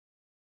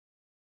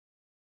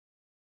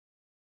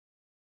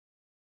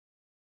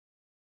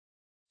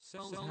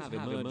Cells have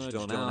emerged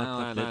on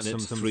our planet some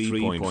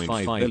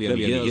 3.5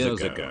 billion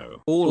years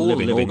ago. All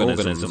living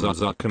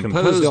organisms are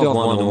composed of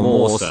one or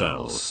more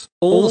cells.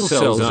 All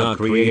cells are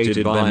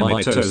created by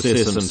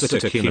mitosis and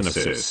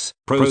cytokinesis,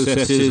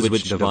 processes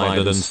which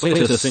divide and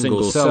split a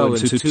single cell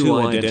into two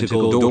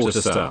identical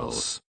daughter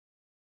cells.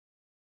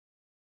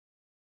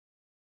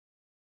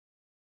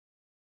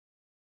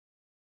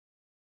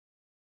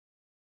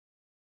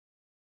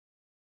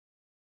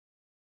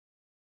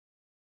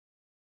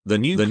 The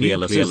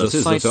nucleus is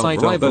the site of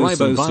ribose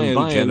and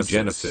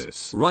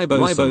biogenesis.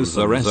 Riboses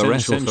are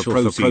essential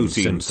for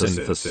protein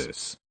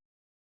synthesis.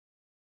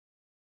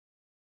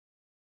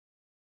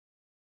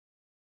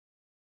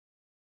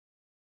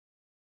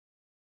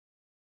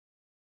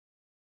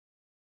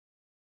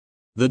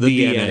 The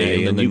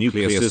DNA in the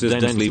nucleus is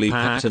densely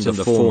packed in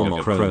the form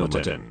of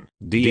chromatin.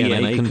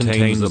 DNA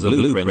contains the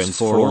blueprints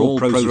for all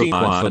proteins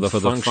required for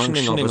the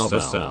functioning of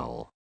a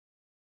cell.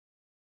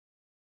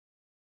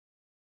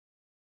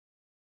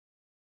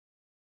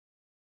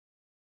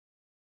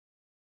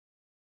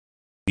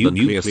 The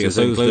nucleus is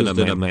enclosed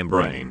in a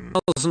membrane.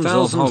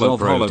 Thousands of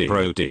hollow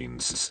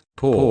proteins,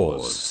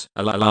 pores,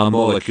 allow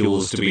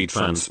molecules to be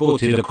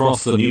transported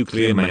across the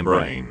nuclear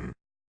membrane.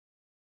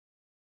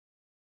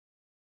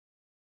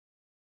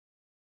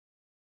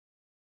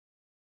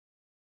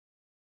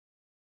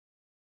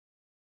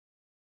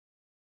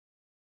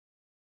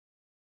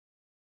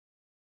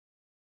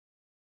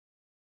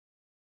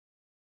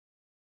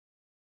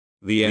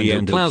 The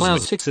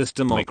endoplasmic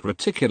system,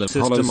 micreticular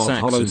system of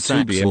hollow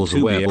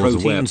tubules where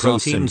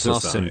proteins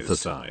are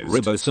synthesized.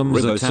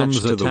 Ribosomes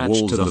attached to the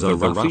walls of the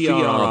raphe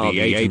are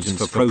the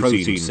agents for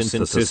protein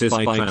synthesis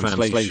by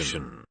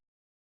translation.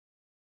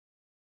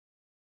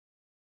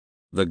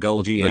 The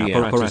Golgi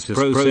apparatus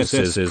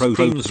processes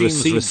proteins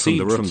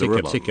received from the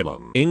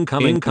reticulum.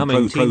 Incoming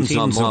proteins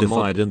are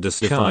modified and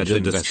discharged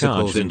into the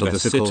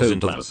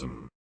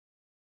cytoplasm.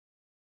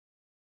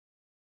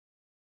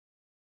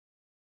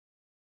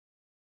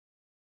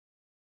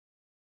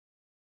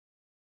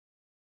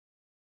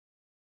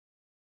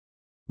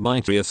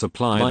 Mitochondria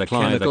supply the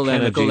chemical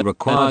energy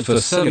required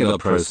for cellular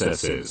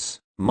processes.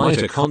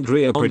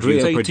 Mitochondria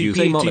produce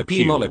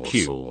ATP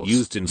molecules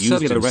used in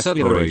cellular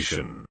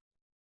respiration.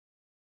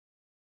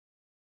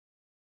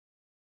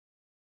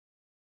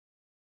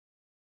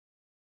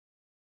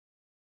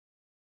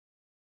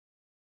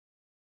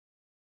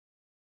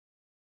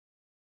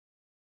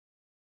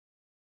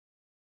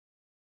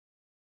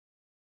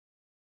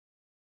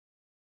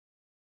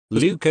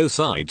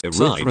 Leukocytes,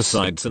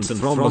 erythrocytes and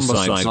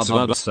thrombocytes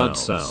are blood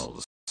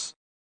cells.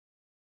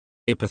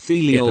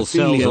 Epithelial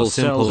cells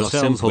are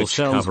simple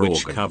cells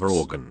which cover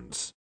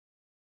organs.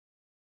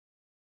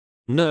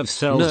 Nerve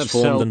cells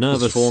form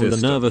the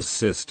nervous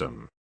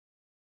system.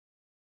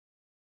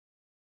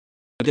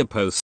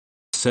 Adipose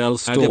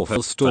cells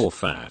store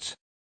fat.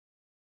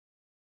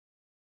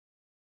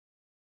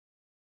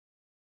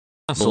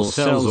 Muscle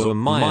cells or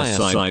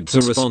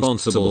myocytes are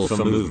responsible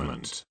for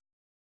movement.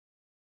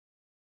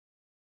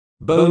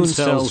 Bone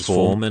cells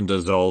form and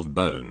dissolve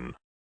bone.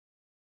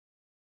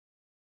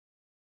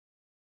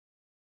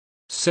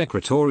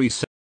 Secretory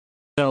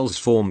cells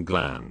form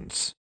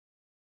glands.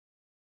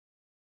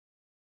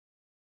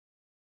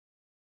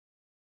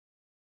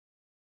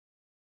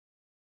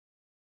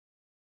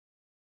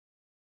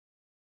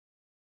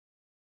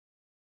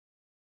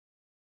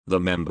 The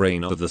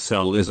membrane of the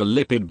cell is a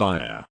lipid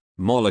barrier.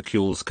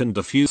 Molecules can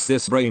diffuse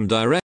this membrane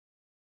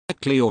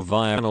directly or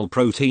via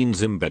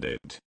proteins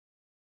embedded.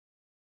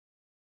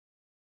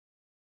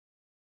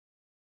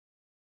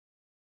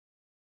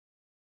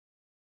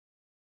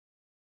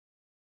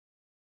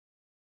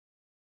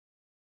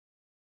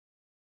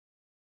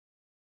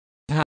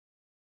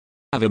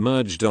 Have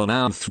emerged on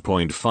Earth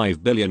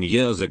 3.5 billion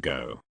years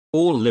ago.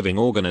 All living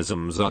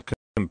organisms are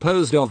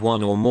composed of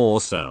one or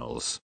more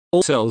cells.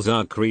 All cells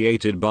are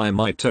created by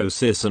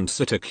mitosis and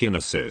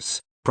cytokinesis,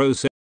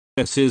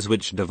 processes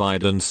which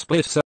divide and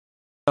split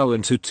cell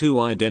into two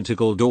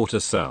identical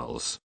daughter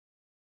cells.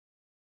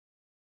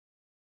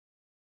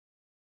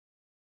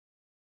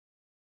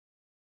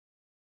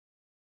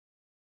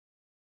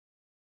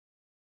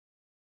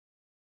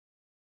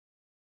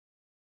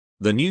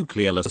 The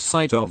nucleus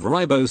site of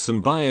ribose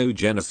and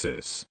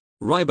biogenesis.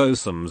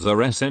 Ribosomes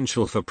are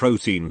essential for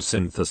protein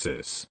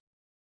synthesis.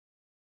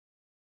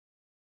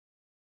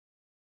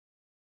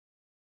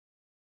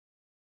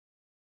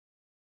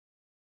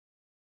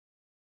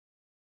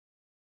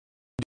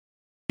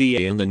 DNA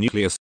in the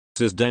nucleus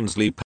is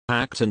densely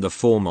packed in the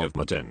form of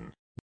chromatin.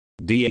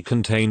 DNA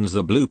contains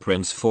the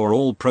blueprints for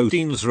all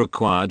proteins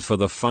required for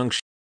the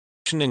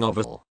functioning of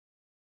a cell.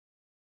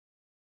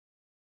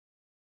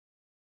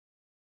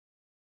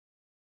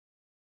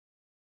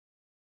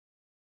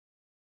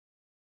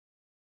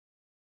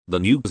 The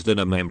nucleus in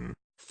a membrane.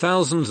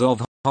 Thousands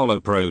of hollow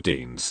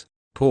proteins,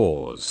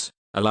 pores,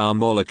 allow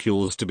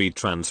molecules to be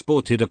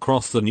transported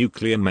across the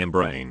nuclear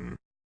membrane.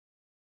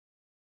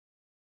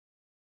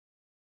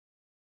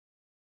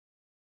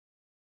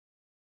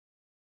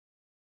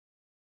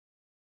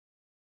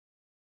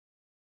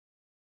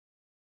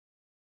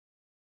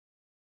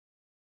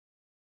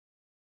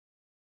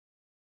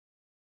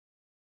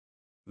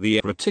 The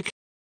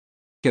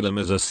reticulum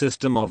is a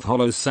system of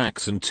hollow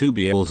sacs and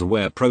tubules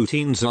where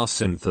proteins are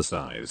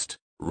synthesized.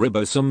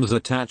 Ribosomes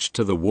attached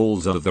to the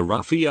walls of the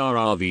rough ER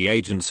are the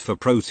agents for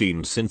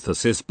protein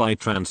synthesis by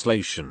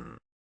translation.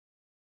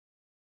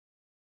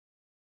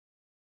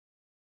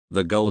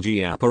 The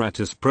Golgi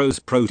apparatus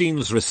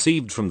proteins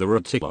received from the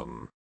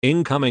reticulum.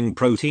 Incoming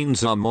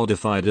proteins are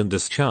modified and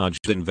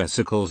discharged in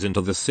vesicles into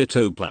the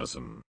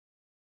cytoplasm.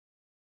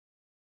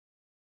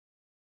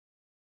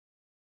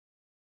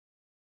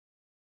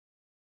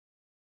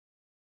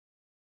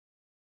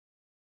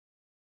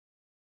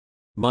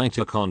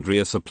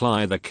 Mitochondria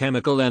supply the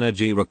chemical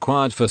energy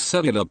required for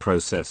cellular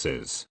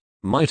processes.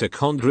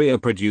 Mitochondria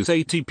produce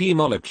ATP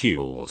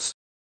molecules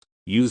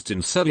used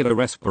in cellular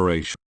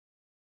respiration.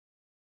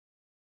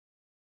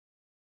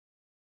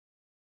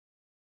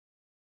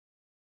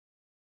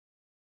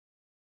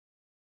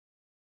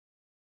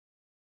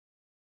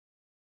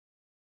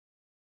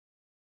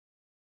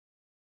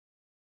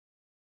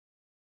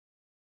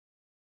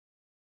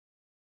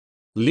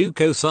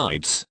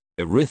 Leukocytes,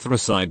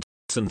 erythrocytes,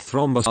 and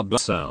thrombus are blood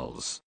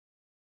cells.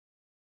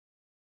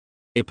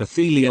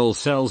 Epithelial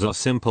cells are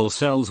simple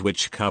cells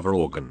which cover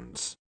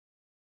organs.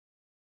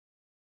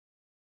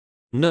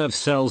 Nerve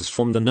cells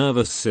form the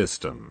nervous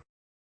system.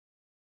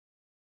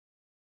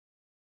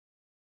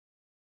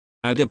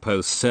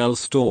 Adipose cells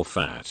store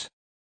fat.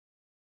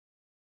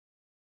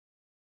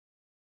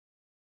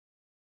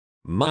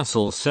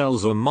 Muscle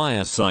cells or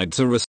myocytes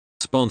are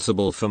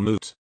responsible for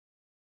movement.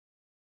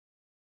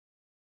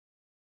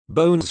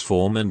 Bones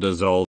form and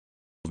dissolve.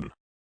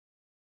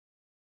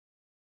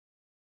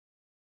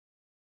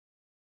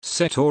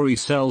 Setory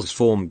cells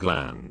form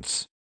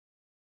glands.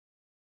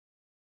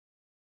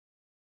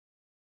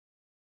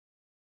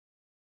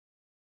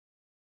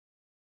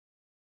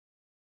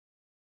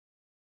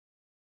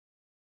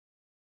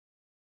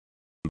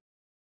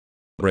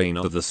 Membrane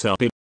of the cell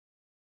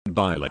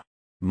bilayer.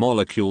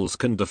 Molecules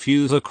can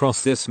diffuse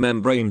across this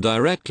membrane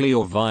directly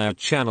or via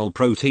channel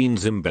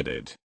proteins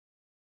embedded.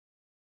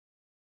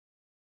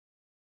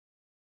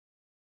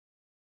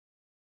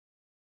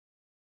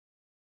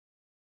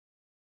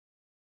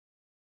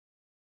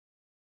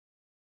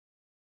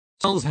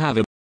 Cells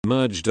have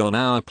emerged on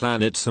our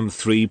planet some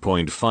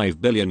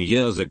 3.5 billion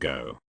years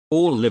ago.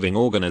 All living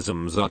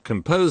organisms are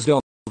composed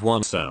of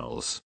one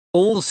cells.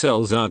 All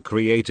cells are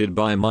created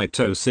by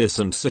mitosis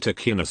and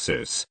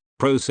cytokinesis,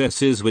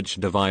 processes which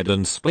divide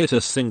and split a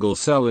single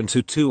cell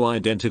into two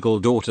identical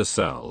daughter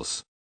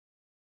cells.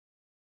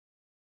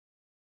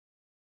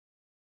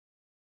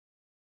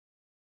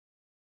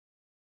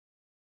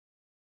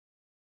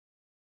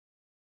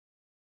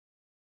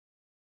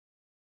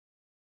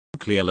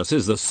 Nucleolus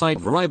is the site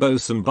of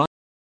ribosome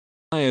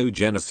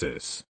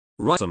biogenesis.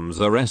 Ribosomes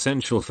are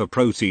essential for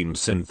protein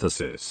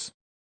synthesis.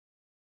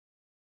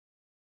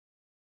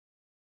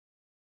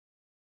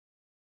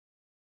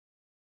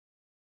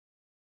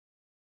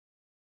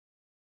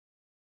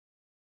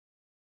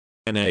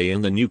 DNA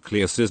in the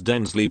nucleus is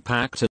densely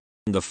packed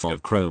in the form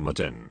of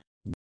chromatin.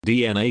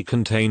 DNA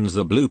contains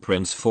the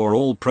blueprints for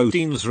all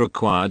proteins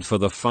required for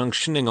the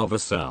functioning of a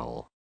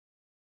cell.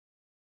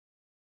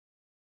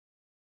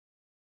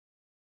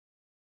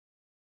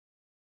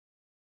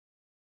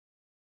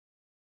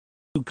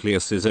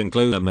 Nucleus is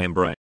enclosed in a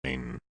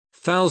membrane.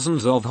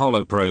 Thousands of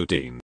hollow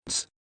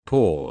proteins,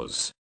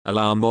 pores,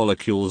 allow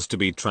molecules to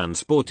be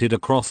transported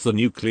across the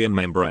nuclear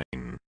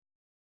membrane.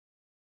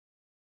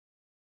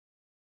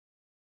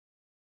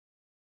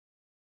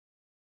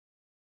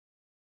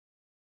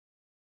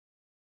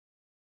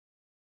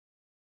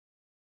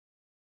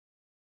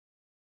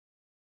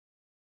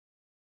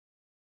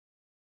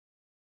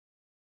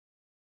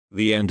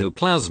 The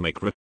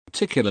endoplasmic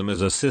reticulum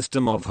is a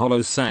system of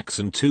hollow sacs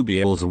and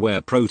tubules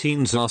where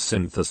proteins are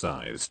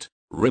synthesized.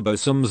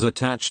 Ribosomes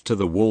attached to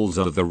the walls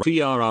of the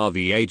ER are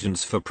the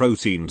agents for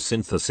protein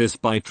synthesis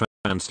by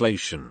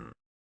translation.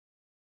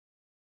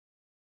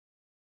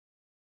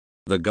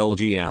 The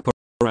Golgi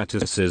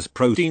apparatus is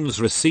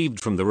proteins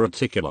received from the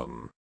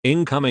reticulum.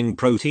 Incoming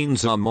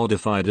proteins are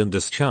modified and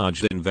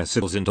discharged in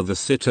vesicles into the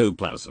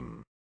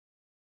cytoplasm.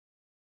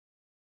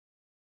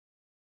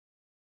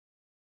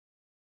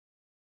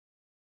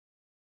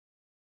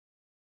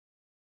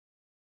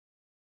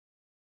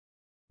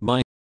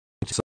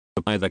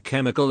 By the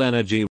chemical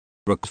energy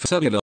required for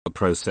cellular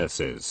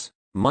processes.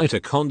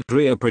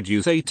 Mitochondria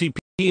produce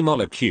ATP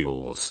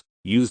molecules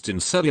used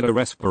in cellular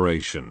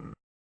respiration.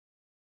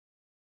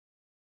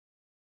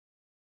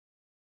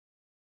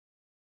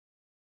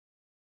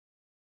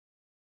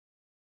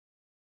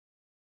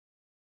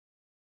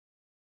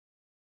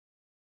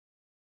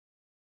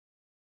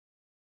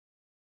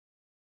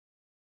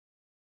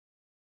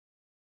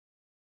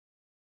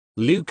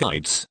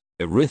 Leukocytes,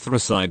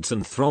 erythrocytes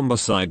and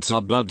thrombocytes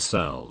are blood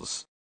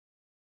cells.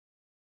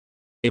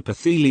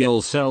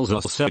 Epithelial cells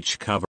are cells which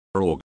cover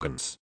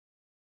organs.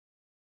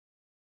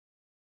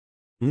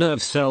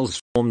 Nerve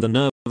cells form the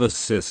nervous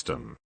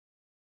system.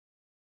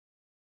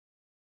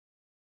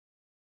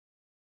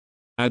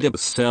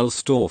 Adipose cells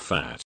store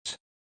fat.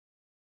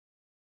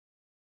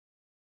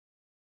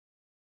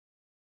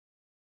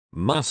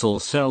 Muscle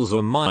cells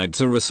or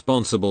myocytes are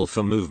responsible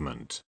for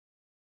movement.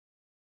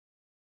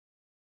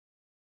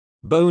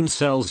 Bone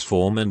cells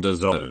form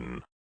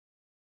endosome.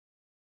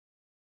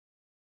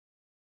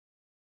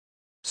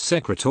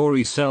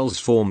 Secretory cells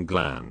form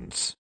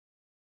glands.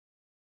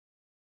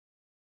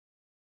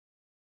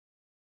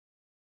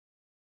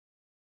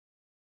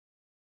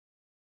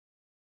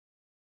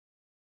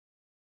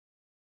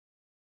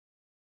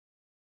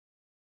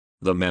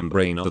 The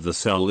membrane of the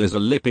cell is a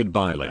lipid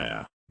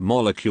bilayer.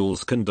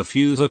 Molecules can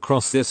diffuse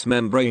across this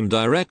membrane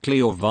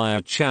directly or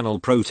via channel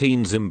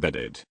proteins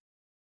embedded.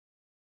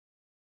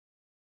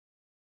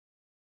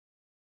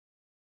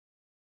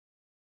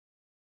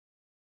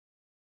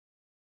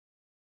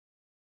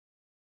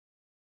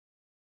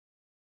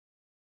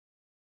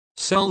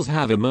 Cells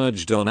have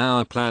emerged on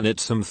our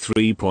planet some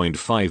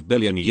 3.5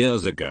 billion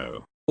years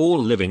ago. All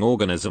living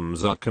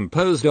organisms are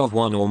composed of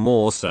one or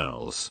more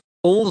cells.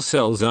 All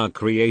cells are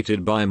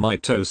created by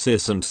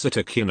mitosis and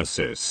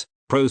cytokinesis,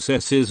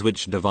 processes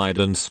which divide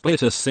and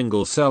split a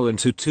single cell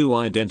into two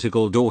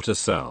identical daughter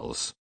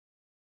cells.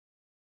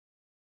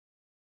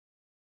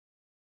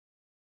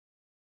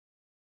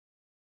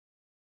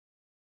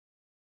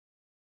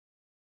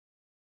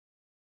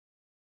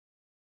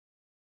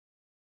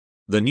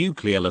 The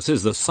nucleus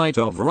is the site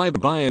of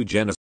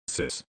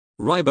ribobiogenesis.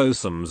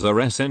 Ribosomes are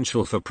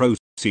essential for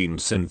protein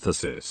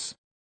synthesis.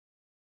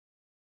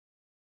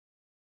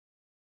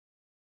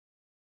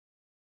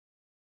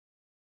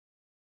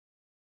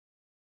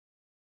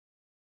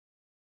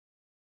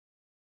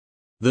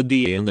 The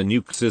DNA in the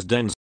nucleus is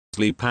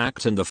densely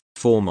packed in the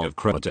form of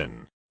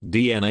chromatin.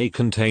 DNA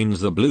contains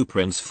the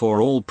blueprints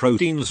for all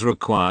proteins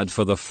required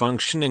for the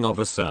functioning of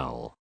a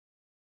cell.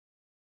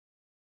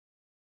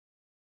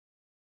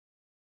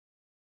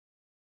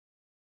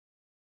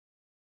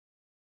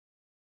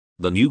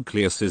 The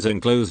nucleus is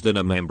enclosed in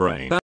a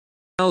membrane.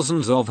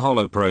 Thousands of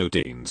hollow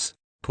proteins,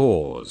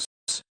 pores,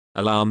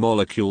 allow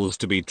molecules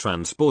to be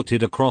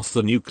transported across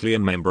the nuclear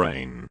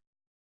membrane.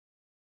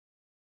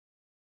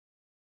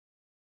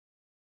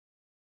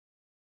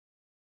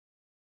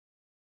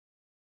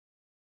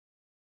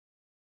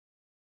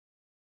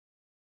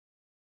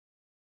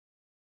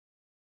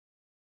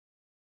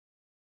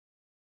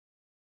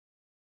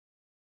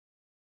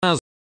 The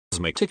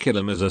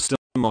reticulum is a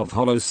system of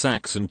hollow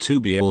sacs and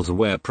tubules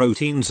where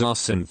proteins are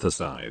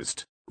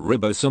synthesized.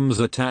 Ribosomes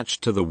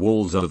attached to the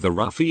walls of the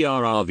rough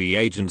ER are the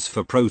agents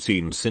for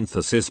protein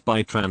synthesis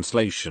by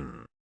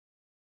translation.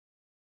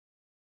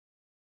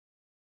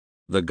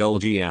 The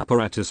Golgi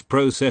apparatus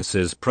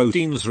processes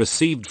proteins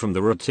received from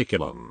the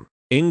reticulum.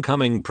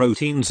 Incoming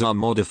proteins are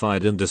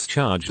modified and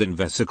discharged in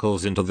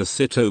vesicles into the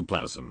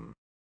cytoplasm.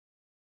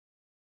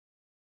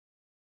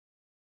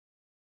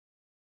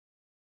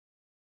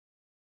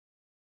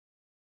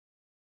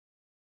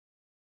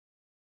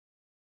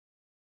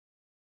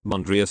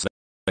 Mitochondria,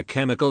 the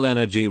chemical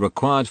energy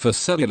required for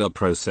cellular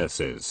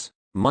processes.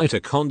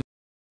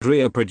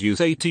 Mitochondria produce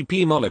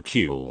ATP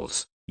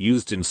molecules,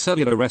 used in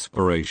cellular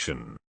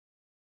respiration.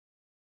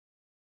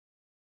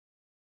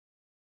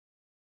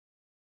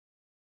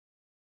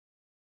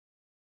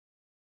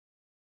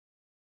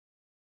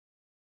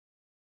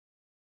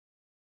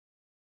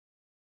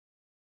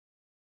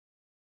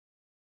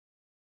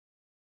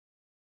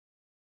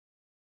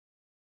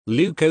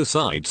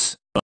 Leukocytes,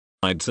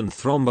 and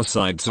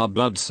thrombocytes are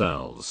blood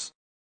cells.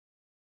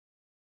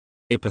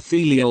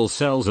 Epithelial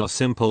cells are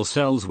simple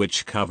cells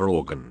which cover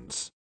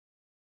organs.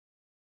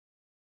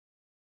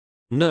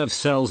 Nerve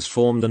cells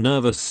form the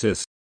nervous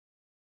system.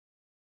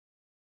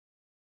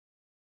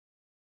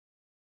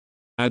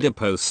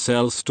 Adipose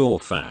cells store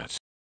fat.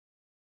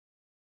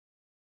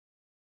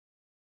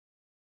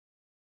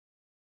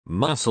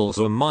 Muscles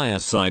or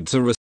myocytes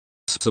are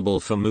responsible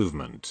for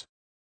movement.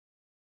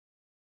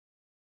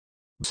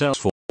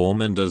 Cells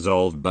form and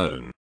dissolve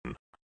bone.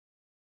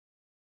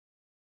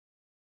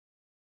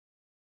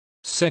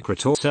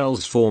 Secretory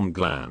cells form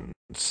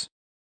glands.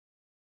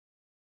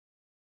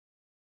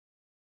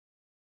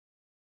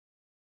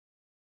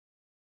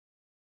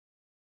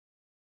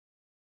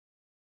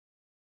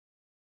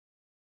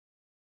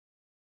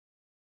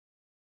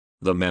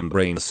 The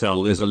membrane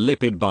cell is a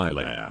lipid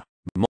bilayer.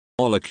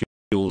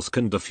 Molecules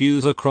can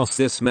diffuse across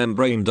this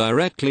membrane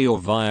directly or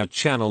via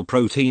channel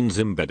proteins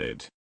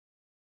embedded.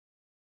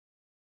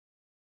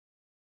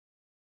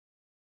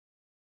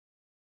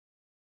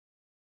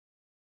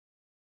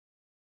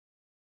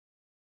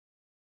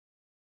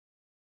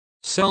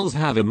 Cells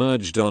have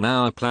emerged on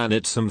our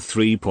planet some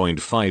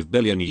 3.5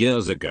 billion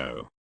years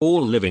ago.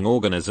 All living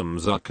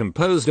organisms are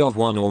composed of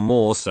one or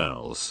more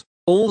cells.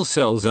 All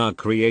cells are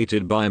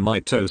created by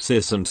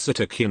mitosis and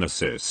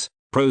cytokinesis,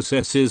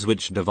 processes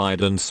which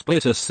divide and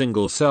split a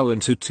single cell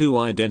into two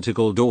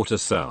identical daughter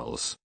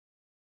cells.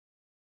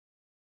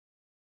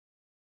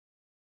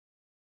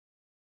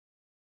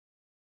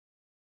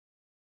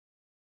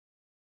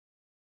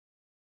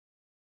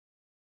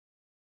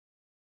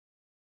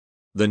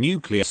 The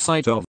nucleus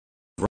site of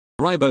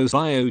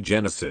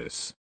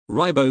ribobiogenesis.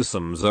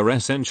 Ribosomes are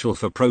essential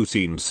for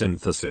protein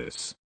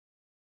synthesis.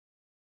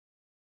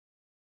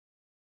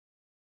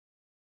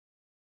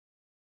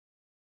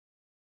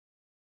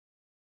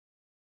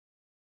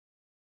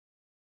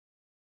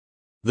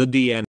 The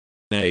DNA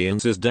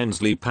is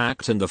densely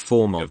packed in the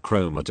form of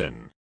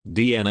chromatin.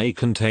 DNA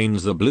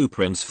contains the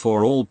blueprints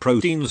for all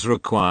proteins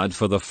required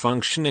for the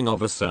functioning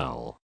of a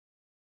cell.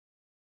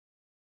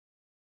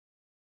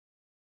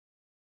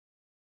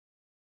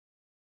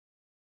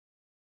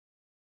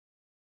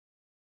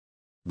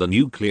 The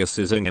nucleus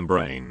is a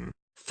membrane.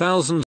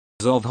 Thousands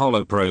of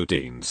hollow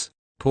proteins,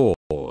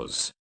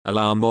 pores,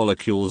 allow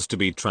molecules to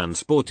be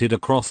transported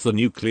across the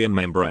nuclear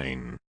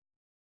membrane.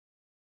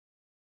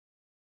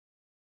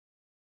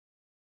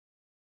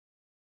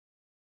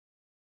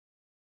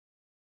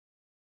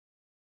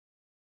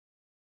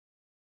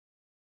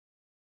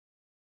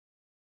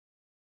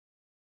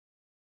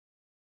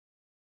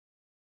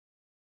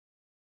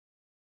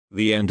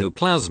 The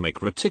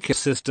endoplasmic reticulum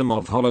system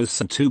of hollow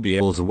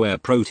tubules where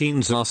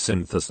proteins are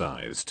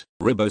synthesized.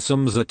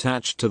 Ribosomes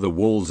attached to the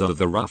walls of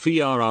the rough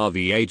ER are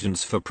the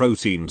agents for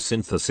protein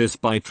synthesis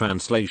by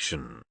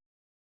translation.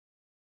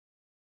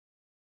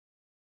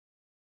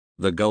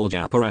 The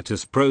Golgi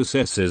apparatus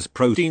processes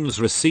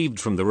proteins received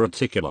from the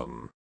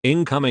reticulum.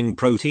 Incoming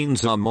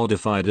proteins are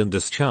modified and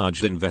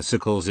discharged in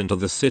vesicles into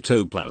the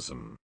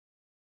cytoplasm.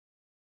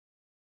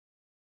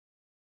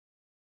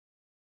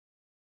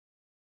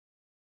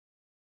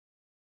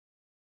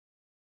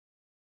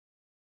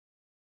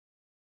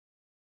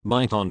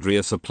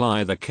 Mitochondria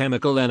supply the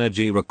chemical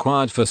energy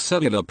required for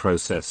cellular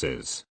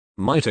processes.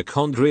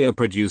 Mitochondria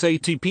produce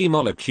ATP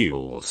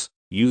molecules,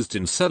 used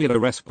in cellular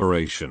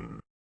respiration.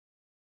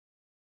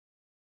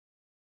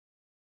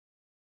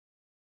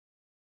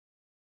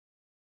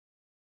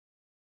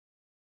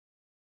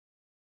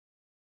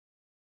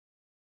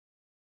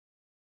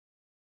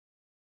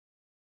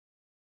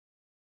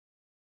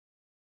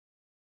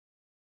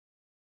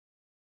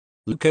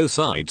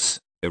 Leukocytes,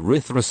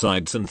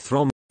 erythrocytes and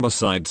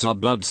thrombocytes are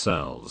blood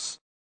cells.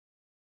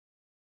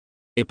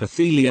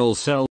 Epithelial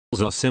cells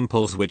are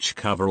simples which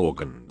cover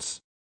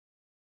organs.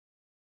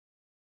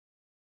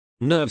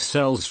 Nerve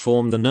cells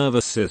form the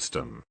nervous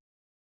system.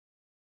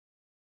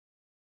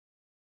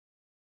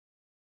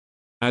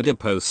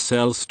 Adipose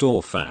cells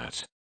store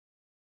fat.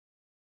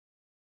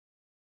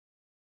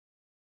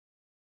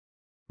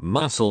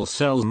 Muscle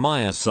cells,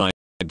 myocytes,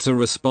 are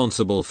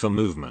responsible for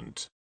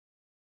movement.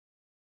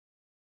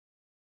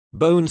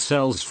 Bone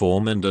cells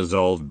form and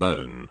dissolve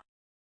bone.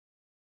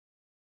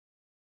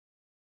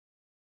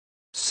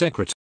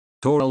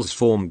 Secretories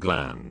form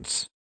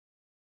glands.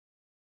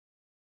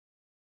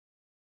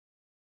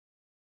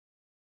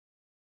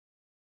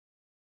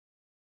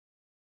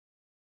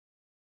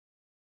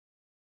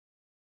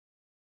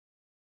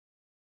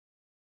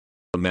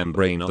 The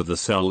membrane of the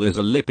cell is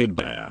a lipid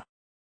layer.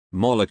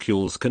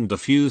 Molecules can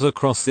diffuse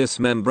across this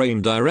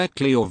membrane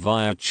directly or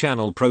via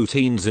channel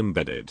proteins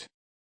embedded.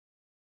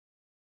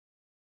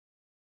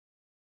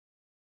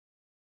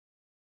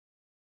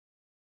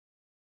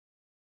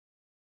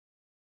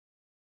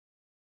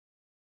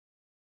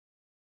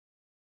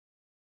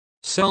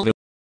 Cells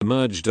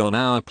emerged on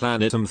our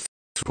planet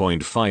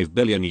 3.5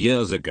 billion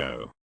years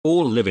ago.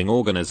 All living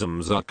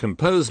organisms are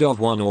composed of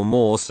one or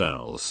more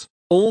cells.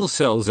 All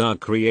cells are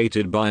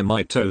created by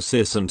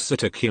mitosis and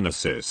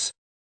cytokinesis,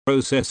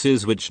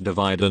 processes which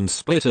divide and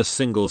split a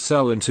single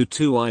cell into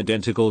two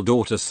identical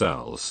daughter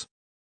cells.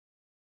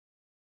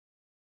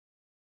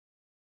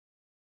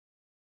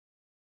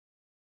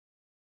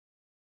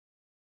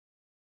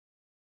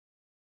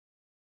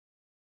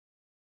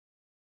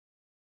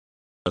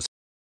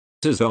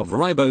 Of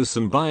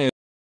ribosome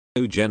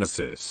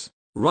biogenesis.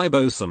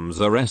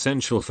 Ribosomes are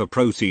essential for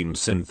protein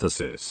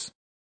synthesis.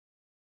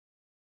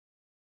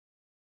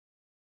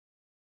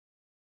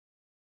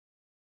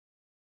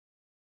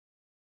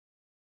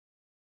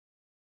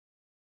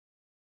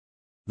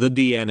 The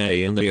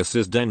DNA in the nucleus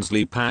is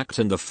densely packed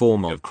in the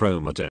form of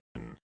chromatin.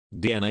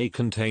 DNA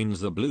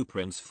contains the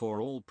blueprints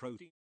for all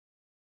proteins.